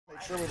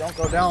Make sure we don't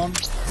go down.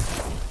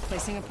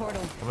 Placing a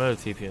portal. I'm gonna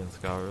TP and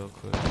scout real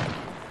quick.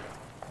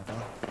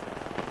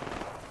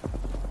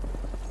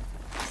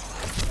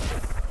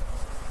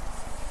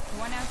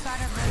 One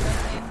outside of the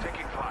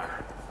Taking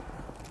fire.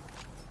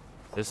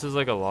 This is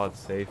like a lot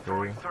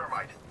safer.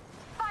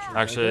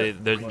 Actually,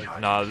 they're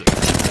nah. Hold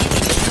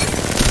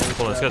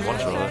on, this guy's one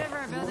shot. outside of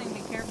our building.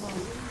 Be careful.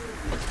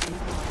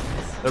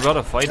 They're about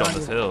to fight on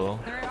this hill.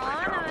 They're on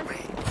us everywhere.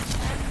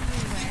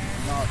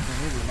 No, it's a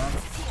movie, man.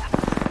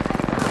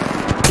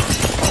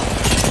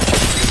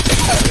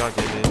 I got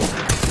good. They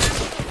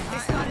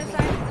spotted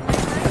side.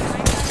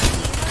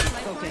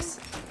 Focus.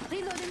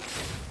 Reloading.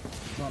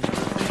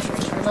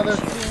 Another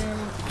team.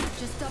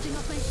 Just topping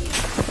up my shield.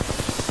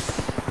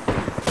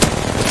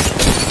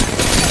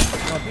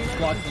 Oh,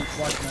 block me.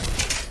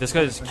 This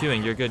guy's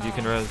queuing. You're good. You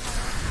can res.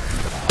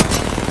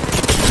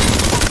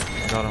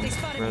 Got him. They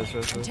spotted Res, me.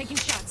 res, I'm res. taking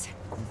shots.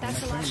 That's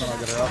the last Then I'll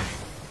shot. get her up.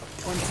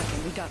 1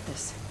 second. We got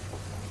this.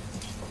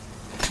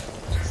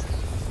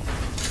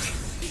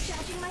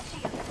 Recharging my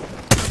shield.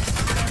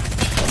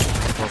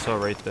 Also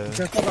right there.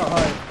 Careful about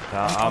height.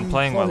 Yeah, I'm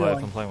playing my slowly life.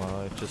 going. I'm playing my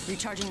life. Just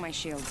Recharging my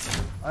shields.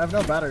 I have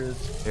no batteries.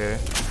 here.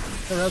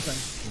 They're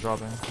resing. I'm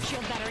dropping.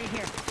 Shield battery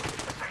here.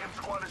 Second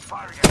squad is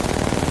firing at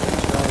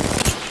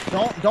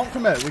Don't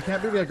commit. We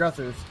can't be the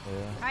aggressors. Yeah.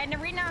 Alright,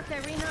 re-knock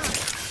there, re-knock.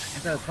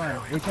 Okay, it's fine.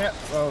 We can't.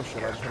 Oh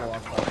shit! I just hit a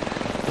lock spot.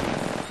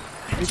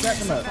 We can't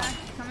commit.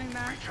 Coming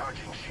back.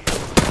 charging shield.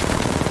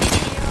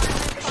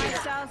 5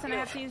 cells and I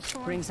have to use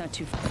 4. Ring's not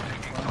too far.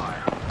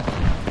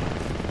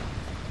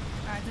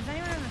 Alright, does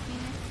anyone have a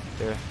Phoenix?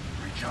 Here.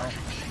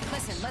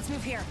 Listen, let's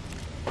move here.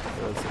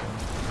 Res.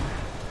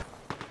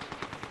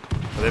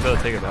 Are they about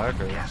to take it back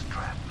or? I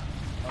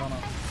don't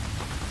know.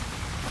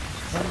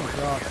 Oh my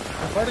god.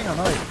 We're fighting on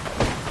height.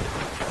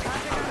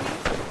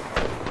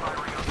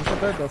 We should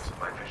third this.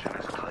 My vision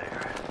is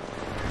clear.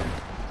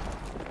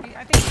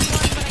 I think it's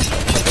one, but I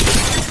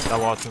can't. That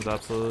Watson's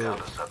absolute. Down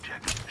the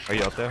subject. Are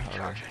you up there? Okay.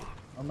 Charging.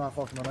 I'm not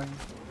fucking running.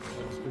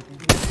 Speaking.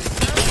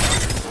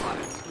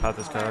 Pat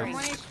this card.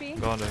 1 HP.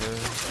 Go under here.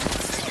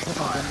 Put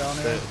my gun down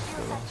here. Sit.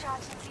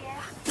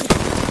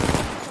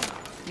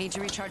 Need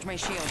to recharge my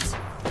shields. I'm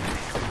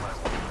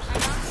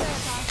not so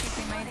cautious,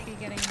 they might be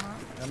getting him up.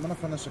 Yeah, I'm gonna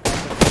finish the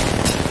combat.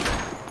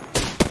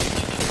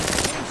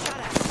 Getting shot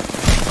at.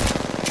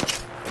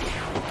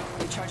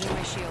 Recharging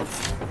my shields.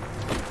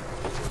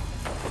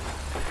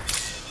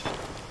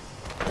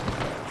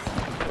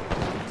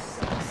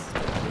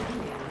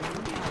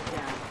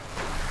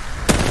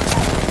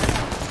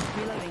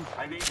 Reloading.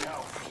 I need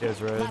help. He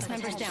has red. Last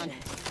member's down.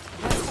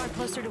 One squad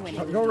closer to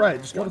winning. Go right.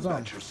 Just go to One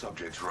zone. batch of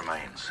subjects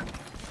remains.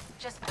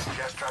 Just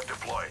Gas trap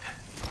deployed.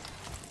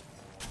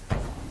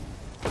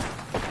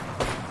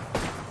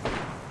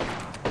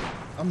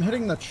 I'm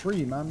hitting the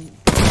tree, man.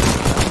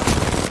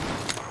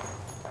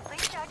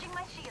 recharging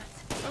my shields.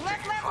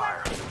 Left, left,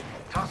 Fire.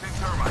 left. Tossing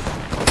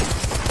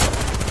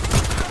thermite.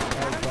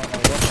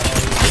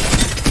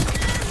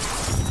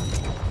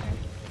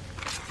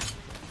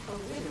 A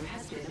winner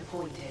has been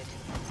appointed.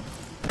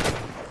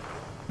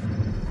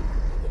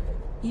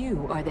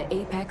 You are the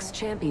Apex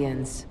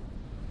Champions.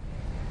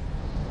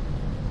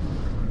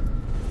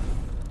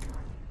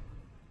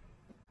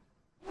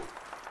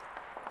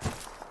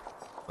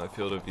 My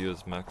field of view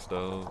is maxed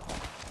out.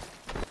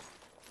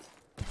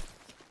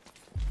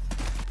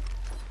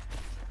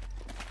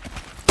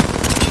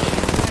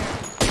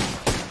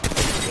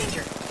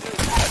 Danger.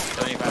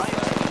 Down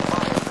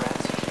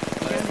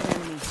an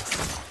enemy.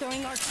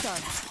 Throwing arc star.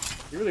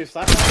 You really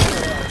slapped that?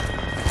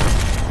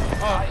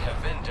 I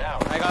have been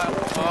down. I got.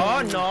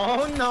 Oh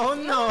no!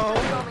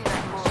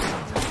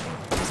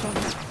 This one.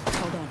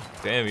 Hold on.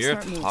 Damn, you're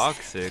Start moves.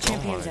 toxic. Oh my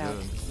Champions out.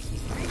 god.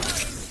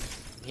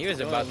 He was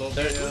about to.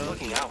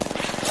 Looking out.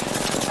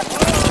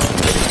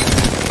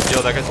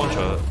 Yo, that guy's one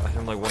shot. I hit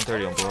him like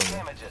 130 on below me.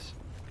 Damages.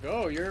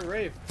 Go, you're a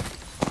Wraith.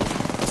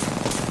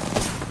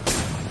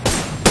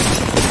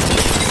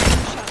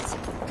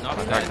 I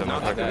cracked him. I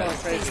cracked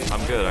him.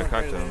 I'm good. I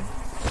cracked him.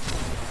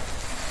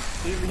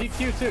 He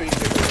Q too. He Q too.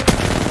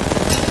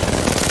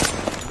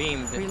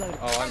 Beamed. Reload.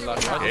 Oh, I'm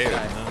lucky. Scared, This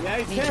guy. man. Yeah,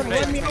 he Need can. to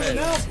Let me recharge out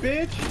my now, shields.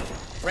 bitch.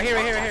 Right here,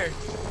 right here, right here.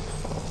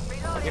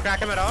 You crack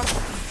him at all?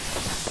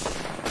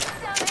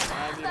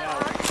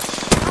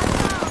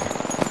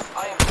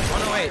 I am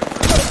 108.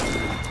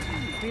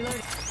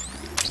 Reloading.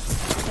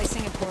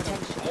 Placing a portal.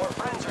 More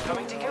friends are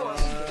coming to kill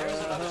us. There's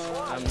another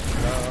squad.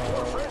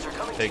 More friends are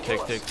coming Take, to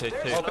kill take, us. take,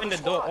 take, take. Open the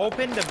door.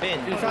 Open the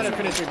bin. He's trying to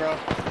finish me, bro.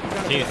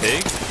 Can you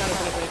take?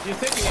 He's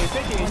taking it. He's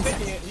taking it. He's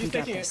taking it. We He's got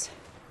taking this. it.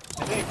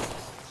 I think.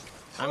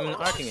 I'm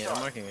marking it. I'm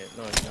marking it.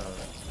 No, it's not.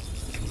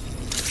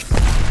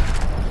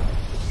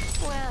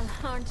 Well,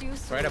 aren't you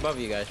sweet? Right above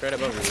you guys. Right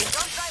above you.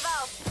 Don't drive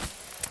out.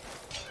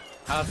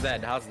 How's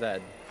that? How's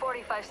that?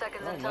 45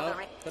 seconds until no.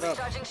 the Shut up.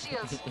 recharging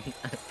shields.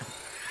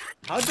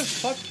 How the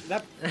fuck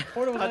that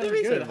portal was How not did even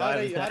we good? How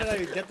survive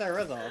did I get that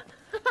res off?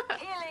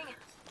 Healing.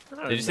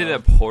 Did you say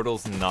that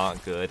portal's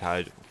not good?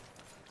 How?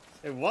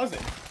 It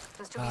wasn't.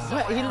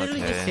 What? He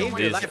literally just Okay. saved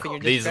your life and you're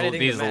These discrediting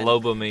these the man.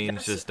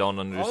 Lobamines just don't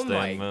Oh understand,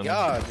 my man.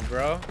 god,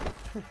 bro.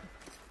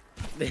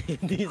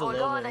 These Hold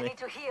alone. on, I need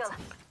to heal.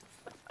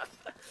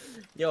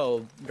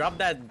 Yo, drop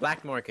that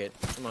black market.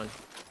 Come on.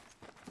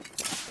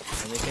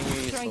 Anything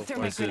you're Throwing useful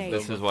thermite for. grenade.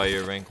 This is why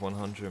you're rank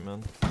 100,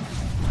 man.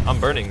 I'm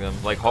burning them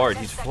like hard.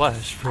 He's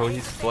flesh, bro.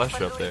 He's flesh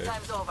up there.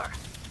 Time's over.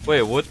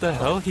 Wait, what the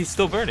hell? He's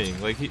still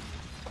burning. Like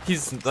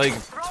he's like,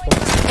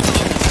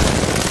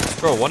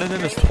 bro. One of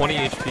them is 20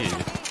 HP.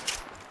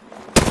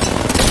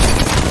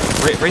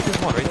 Rate this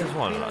one. Rate this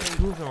one.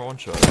 Two of them are one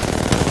shot.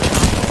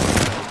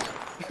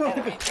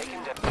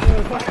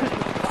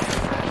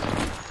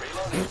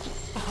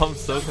 I'm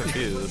so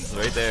confused.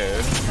 Right there.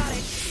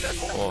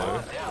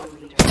 Oh.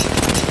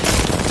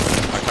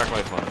 I cracked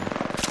my phone.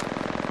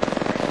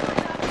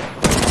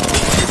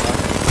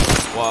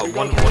 Wow,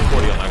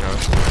 140 on that guy.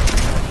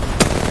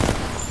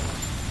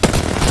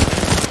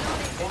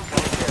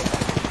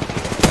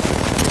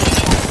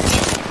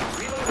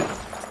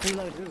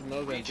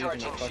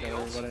 Recharging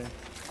shields.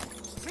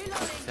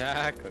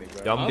 Exactly,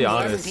 bro. Yeah, I'm gonna be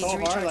honest. Need to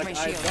recharge my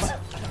shields.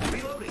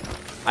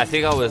 I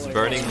think I was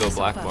burning the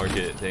black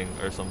market thing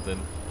or something.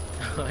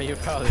 You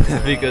probably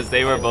were. Because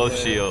they were both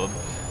shield.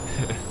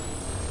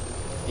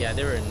 Yeah,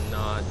 they were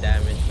not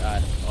damaged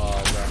at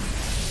all, bro.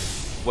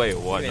 Wait,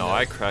 what? Even No, though-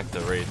 I cracked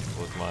the raid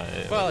with my.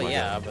 Well, with my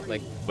yeah, gun. but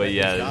like. But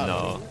yeah, good job.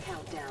 no.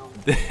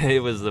 Countdown.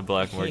 It was the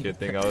black market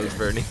thing I was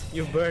burning.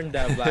 You burned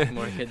that black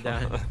market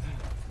down.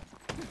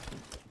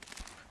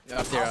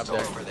 Up there, up there.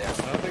 I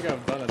don't think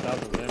I've done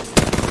 1,000 damage.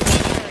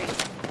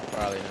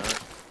 Probably not.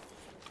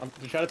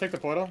 You try to take the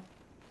portal?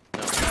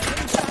 I'm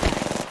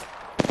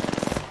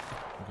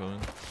coming.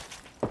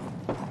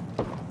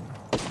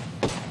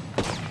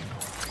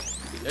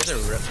 There's a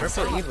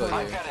purple Evo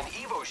I've here. got an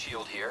Evo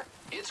shield here.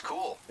 It's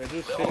cool. They're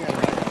just sitting on the back.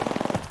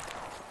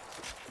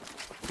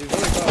 He's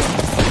really close.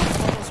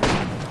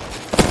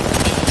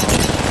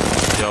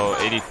 Yo,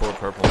 84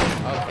 purple.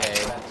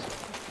 Okay.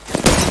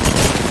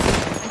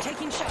 I'm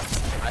taking shots.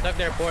 I took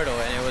their portal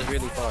and it was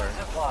really far.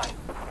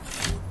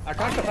 I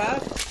cracked the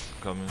path.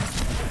 Coming.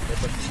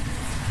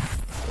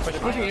 But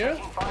they're pushing you?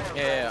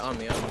 Yeah, on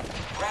me, on me.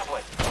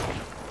 Grappling.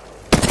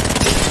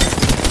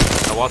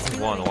 Watson's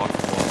one.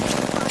 Watson's one.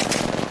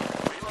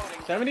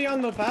 70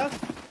 on the path?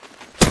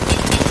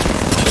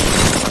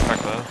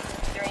 Crack that.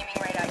 They're aiming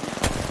right at you.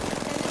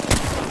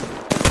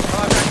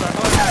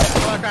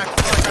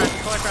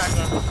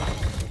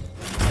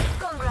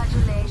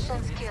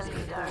 Congratulations, kill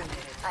leader.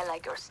 I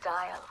like your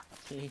style.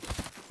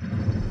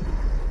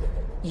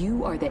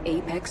 You are the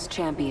Apex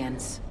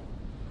Champions.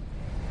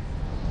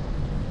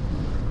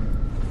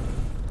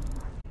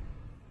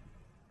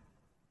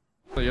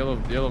 The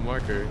yellow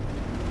marker.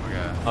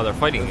 Okay. Oh, they're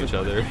fighting each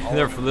other.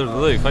 They're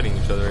literally fighting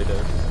each other right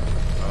there.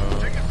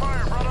 Taking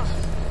fire, brothers.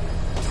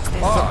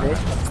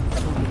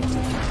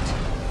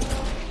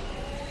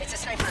 It's a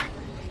sniper.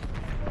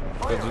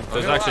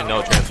 There's actually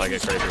no chance I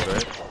get crazy,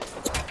 right?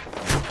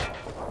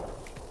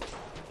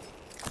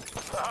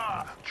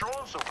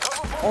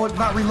 Oh, it's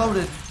not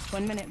reloaded.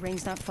 1 minute,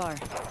 ring's not far.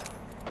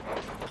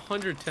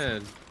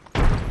 110.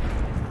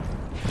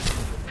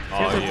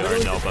 Oh, you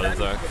already know about it,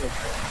 Zach.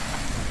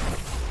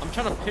 I'm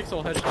trying to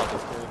pixel headshot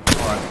this kid.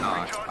 Oh, I'm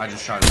not. I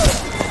just shot it.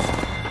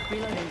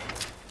 Reloading.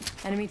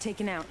 Enemy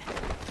taken out.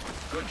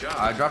 Good job.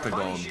 I dropped a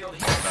gold.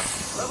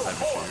 That's the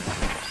type of shooter.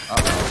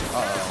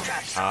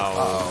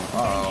 Uh-oh.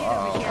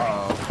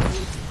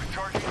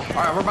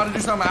 Alright, we're about to do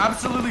something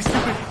absolutely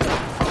stupid.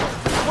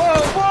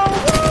 Whoa!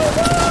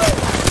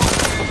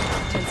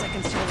 10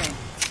 seconds to the ring.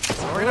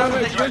 We're gonna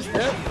have to take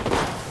it.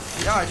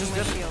 Yeah, I just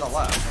did it to the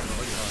left.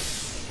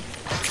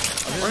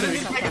 We're gonna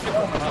take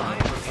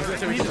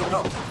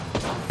it.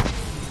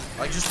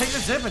 Like, just take the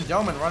zip and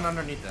dome and run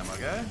underneath them,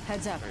 okay?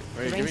 Heads up.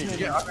 Wait, The give ring's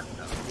me- moving.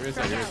 Give me a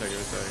sec.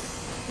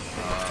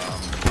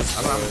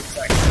 I don't have a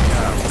second.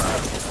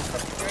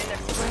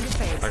 Going to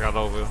phase. I got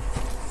over.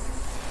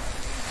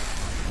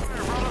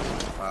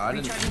 I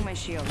didn't. Recharging my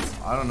shields.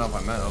 I don't know if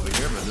I meant over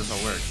here, but this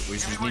will work. We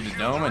just need to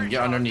dome and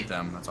get underneath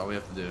them. That's all we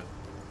have to do.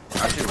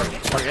 Actually, we're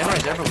in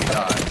right there, but we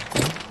die.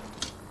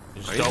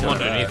 Just dome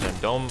underneath them.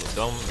 Dome.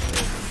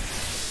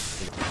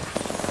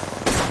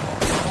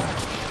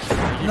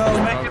 No,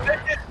 make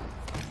it.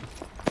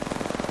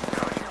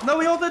 No,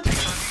 we hold it.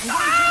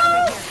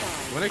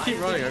 When I keep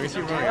running, I keep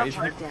running. I need to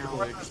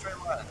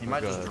keep He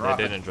might just Good. drop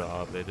They it. didn't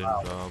drop. They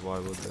didn't drop. Why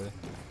would they?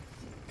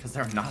 Because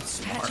they're not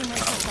smart. Patching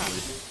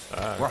myself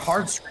Probably. We're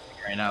hard screaming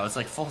right now. It's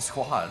like full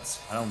squads.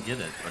 I don't get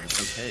it, but it's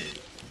okay.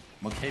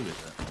 I'm okay with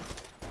it.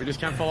 We just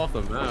can't fall off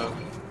the map.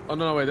 Oh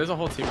no, wait, there's a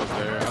whole team up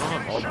there. I don't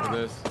have ult for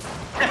this.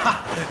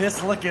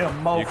 Just look at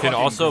him. You can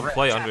also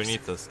play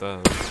underneath the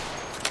stuff.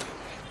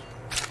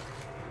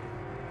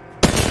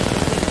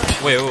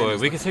 Wait.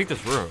 We can take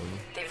this room.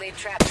 They've laid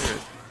traps.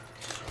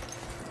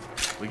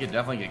 We could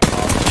definitely get caught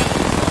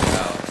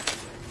out.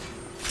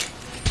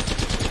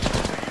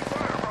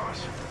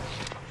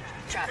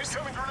 Traps.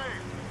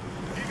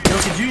 Yo,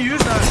 could you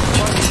use that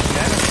fucking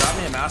gun and drop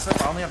me a massive?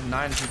 I only have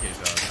 9 PK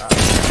shots.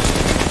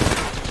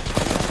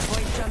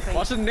 Void jumping.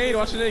 Watch the nade.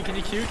 Can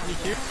you queue?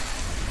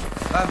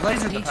 That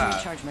laser the Need to path.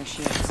 recharge my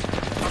shields.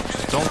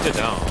 Just don't get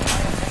down.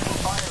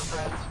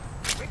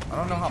 I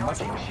don't know how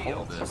much I can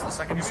hold this. The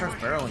second he starts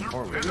barreling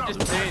forward.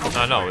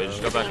 No, we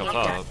just go back up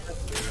top.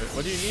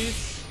 What do you need?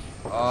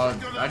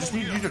 I just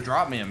need you to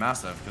drop me a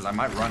massive, because I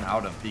might run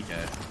out of PK.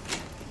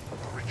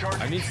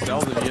 I need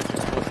cells if you get too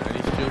close. I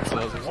need shield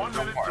cells or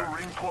something.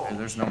 Okay,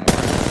 there's no more.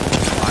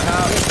 I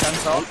have 10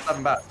 cells,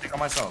 7 back. Take all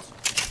my cells.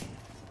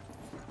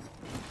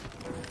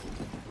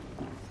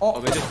 Oh,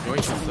 they just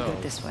joined Good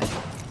themselves. this way.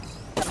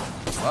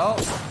 Well,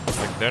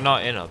 Like, they're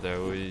not in up there.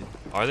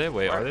 Are they?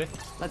 Wait, are they?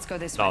 Let's go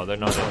this No, way. they're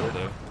not in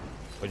there.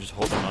 We just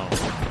hold them out.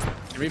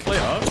 Can we play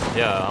up?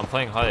 Yeah, I'm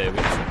playing high.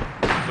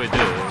 We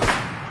do.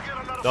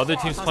 The other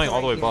team's playing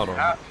all the way bottom.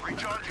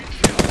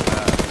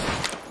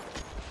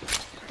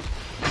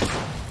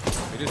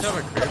 We just have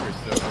a craver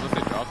still, unless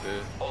they dropped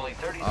it. Only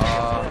 30 seconds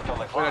left on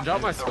the Wait, I clock.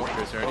 dropped my scope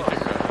piercer. I need to take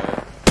that.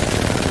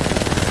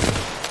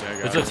 Yeah, I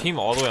got There's it. a team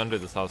all the way under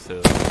this house too.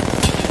 yeah,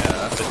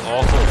 that's It's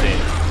all 14. I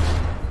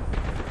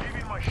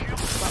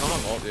don't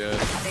have ult yet.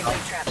 They lay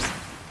traps.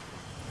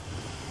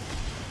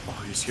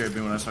 Oh, you scared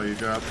me when I saw you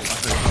drop. I'll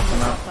say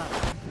something out.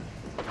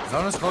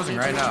 Zone is closing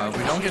right now. If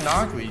we don't get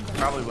knocked, we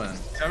probably win.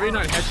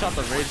 79 headshot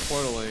the rage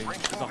portaling.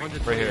 It's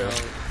 100 Right here.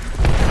 Just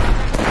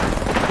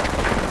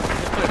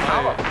play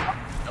high.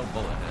 No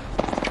bullet hit.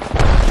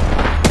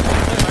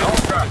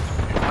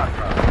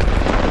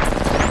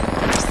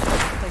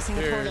 Placing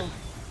a Here. portal.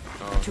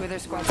 Oh. 2 other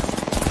squads. I'm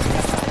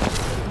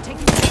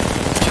taking my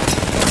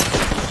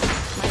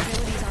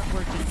abilities aren't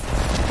working.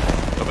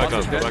 Go back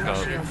up. Go back up.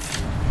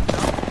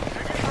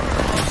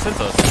 Sent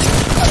us.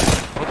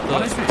 What What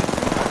the? is me?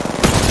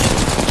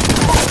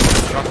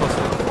 Got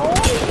closer.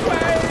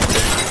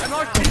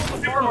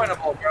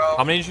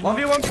 How many did you?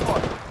 1v1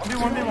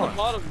 1v1. 1v1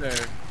 Bottom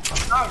there.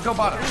 Go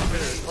bottom.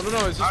 Oh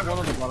no, it's just one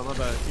on the bottom. My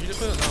bad. You just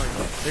put it down.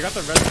 They got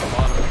the red at the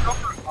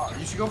bottom.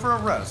 You should go for a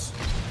res.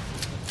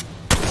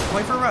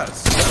 Play for a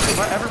res.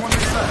 Let everyone be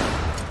set.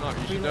 No,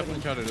 you should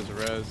definitely count it as a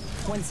res.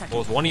 1 second.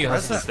 Well, one of you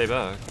has to Where's stay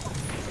back.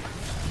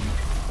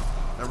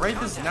 The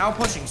Wraith is now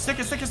pushing. Stick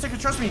it, stick it, stick it.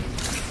 Trust me.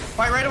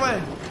 Fight right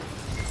away.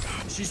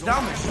 She's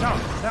down there. She's down.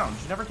 She's down.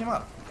 She never came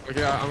up.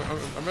 Okay, I'm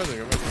resing. I'm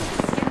resing.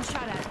 Getting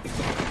shot at.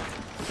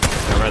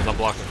 Yeah, Reds, I'm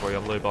blocking for you.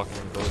 I'm literally blocking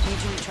from the village. Need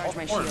to recharge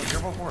my Forward. shield.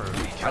 Careful forward.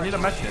 I need a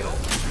med kit.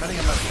 I'm getting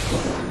a med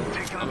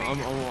kit. I'm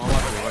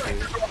lucky.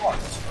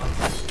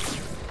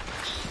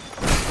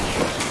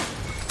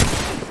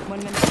 1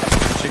 minute.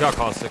 She got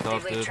caustic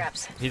off, They lay dude.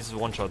 traps. He's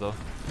one shot though.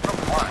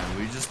 Fine.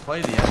 We just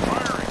play the end.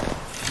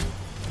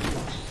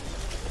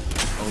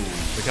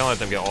 We can't let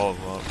them get all of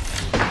them up.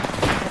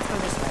 Let's go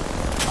this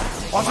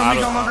way. Watch I'm,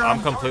 me out come under. of,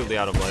 I'm completely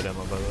out of light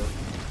ammo, by the way.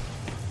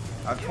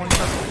 I have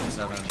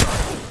 27.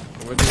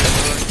 What do you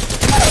guys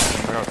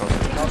I got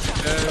caustic.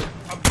 doing?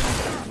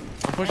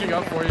 I'm pushing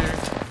up for you.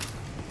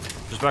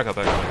 Just back up,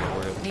 back up.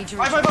 We're good. Need to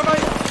Bye, recharge. bye, bye, bye.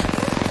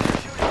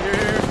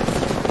 Here.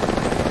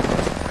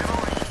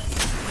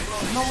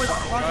 No, wait.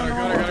 Got it.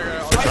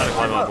 I'm trying to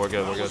climb up. We're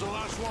good. We're good.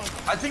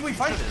 I think we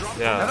fight this.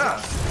 Yeah.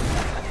 Deadass.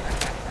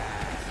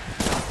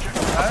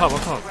 Up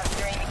top.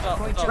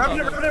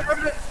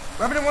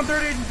 Revenant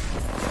 130.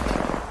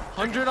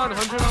 100 on. I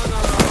got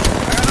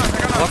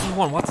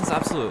knocked. Watson's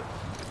absolute.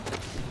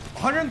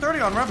 130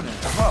 on Revenant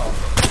as well.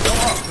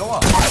 Go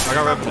up. I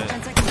got Revenant.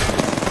 10 seconds.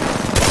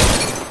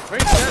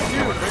 Break that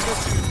dude.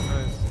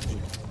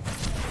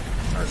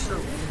 Nice.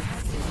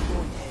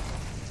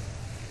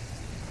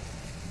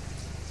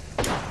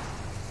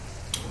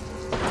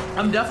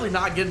 I'm definitely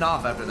not getting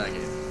off after that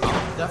game.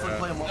 I'm definitely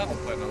playing one.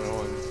 Play another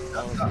one.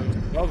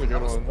 That was a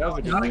good one. That was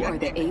a good You one. are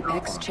the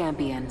Apex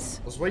Champions.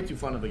 It was way too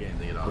fun of a game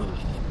to get off.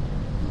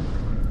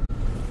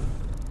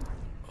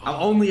 I'm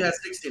only at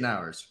 16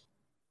 hours.